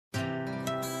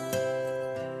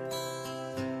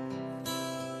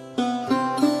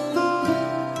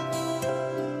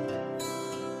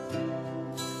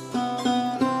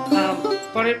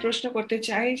পরের প্রশ্ন করতে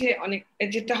চাই যে অনেক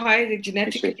যেটা হয় যে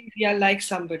genetically we are like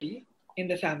somebody in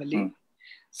the family,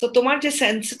 so তোমার যে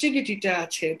সেন্সিটিভিটিটা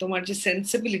আছে, তোমার যে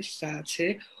সেন্সিবিলিটিটা আছে,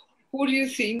 who do you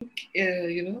think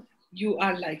you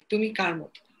are like? তুমি কার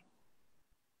মতো?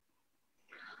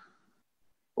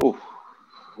 Oh,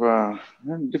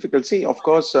 difficult. See, of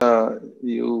course,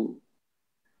 you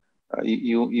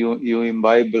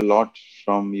imbibe a lot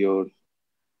from your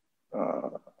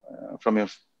uh,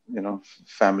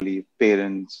 family,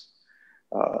 parents,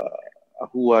 uh,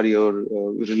 who are your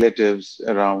relatives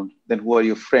around, then who are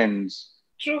your friends,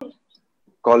 True.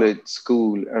 college,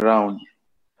 school, around.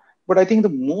 But I think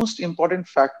the most important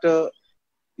factor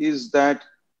is that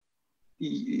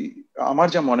আমার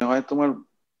যা মনে হয় তোমার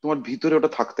তোমার ভিতরে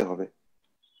ওটা থাকতে হবে,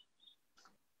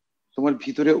 তোমার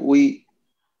ভিতরে ওই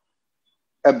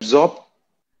অ্যাবজর্ব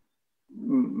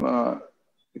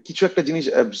কিছু একটা জিনিস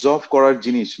অ্যাবজর্ব করার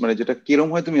জিনিস, মানে যেটা কিরম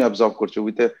হয় তুমি অ্যাবজর্ব করছো,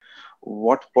 with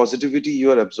what positivity you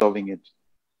R absorbing it.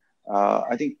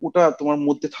 I think ওটা তোমার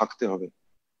মধ্যে থাকতে হবে,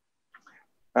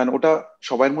 এন্ড ওটা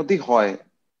সবার মধ্যেই হয়।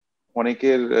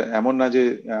 অনেকের এমন না যে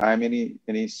I am any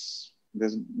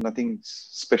there's nothing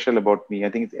special about me. I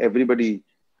think everybody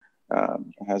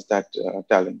has that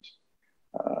talent.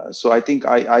 So I think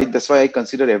I that's why I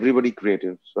consider everybody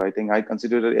creative. So I think I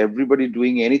consider everybody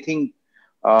doing anything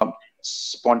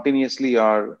spontaneously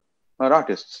are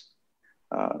artists.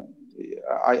 Uh,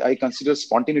 I consider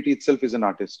spontaneity itself is an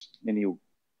artist in you.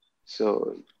 So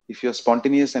if you're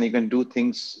spontaneous and you can do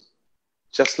things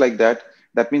just like that,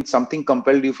 that means something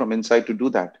compelled you from inside to do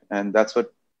that. And that's what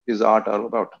is art all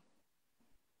about.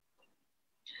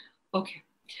 Okay.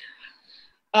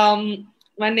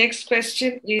 My next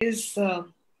question is,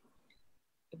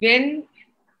 when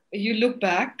you look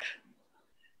back,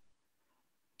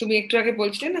 তুমি একটু আগে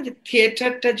বলছিলে না যে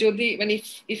থিয়েটারটা যদি মানে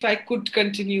if I could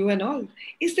continue and all,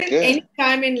 is there any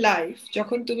time in life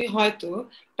যখন তুমি হয়তো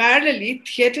parallelly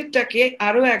থিয়েটারটাকে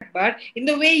আরো একবার in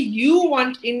the way you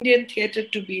want Indian theatre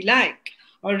to be like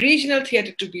or regional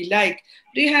theatre to be like,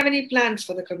 do you have any plans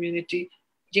for the community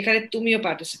যেখানে তুমিও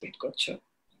participate করছো?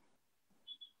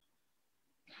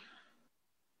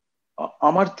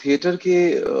 আমার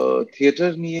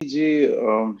theatre নিয়ে যে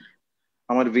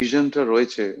আমার ভিশনটা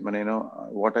রয়েছে, মানে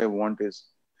what I want is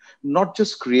not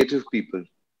just creative people,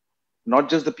 not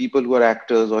just the people who are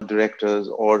actors or directors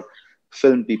or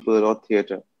film people or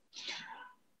theater.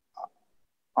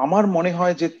 আমার মনে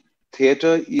হয় যে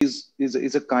theater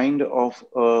is a kind of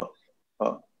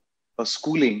a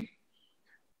schooling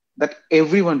that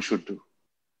everyone should do,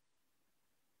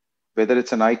 whether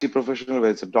it's an IT professional,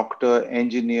 whether it's a doctor,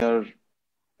 engineer,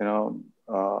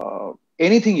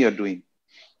 anything you're doing,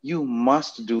 you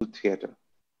must do theater.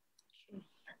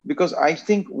 Because I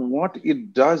think what it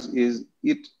does is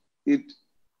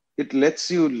it lets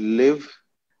you live,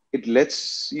 it lets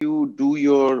you do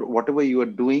your whatever you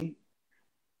are doing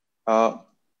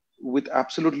with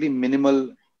absolutely minimal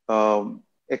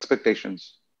expectations,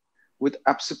 with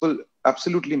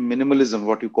absolutely minimalism,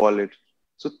 what you call it.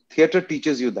 So theater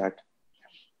teaches you that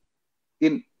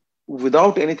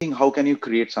without anything, how can you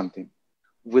create something?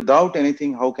 Without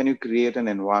anything, how can you create an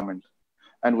environment?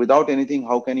 And without anything,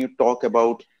 how can you talk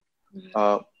about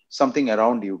something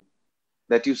around you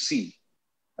that you see,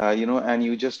 and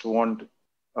you just want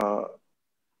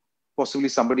possibly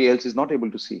somebody else is not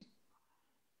able to see.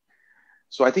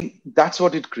 So I think that's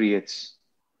what it creates.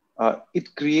 It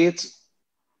creates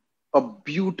a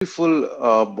beautiful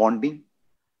bonding,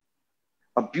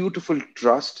 a beautiful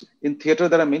trust. In theater,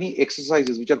 there are many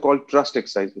exercises which are called trust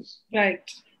exercises. Right.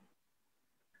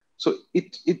 So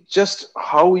it just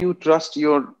how you trust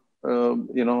your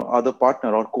other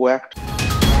partner or co-actor.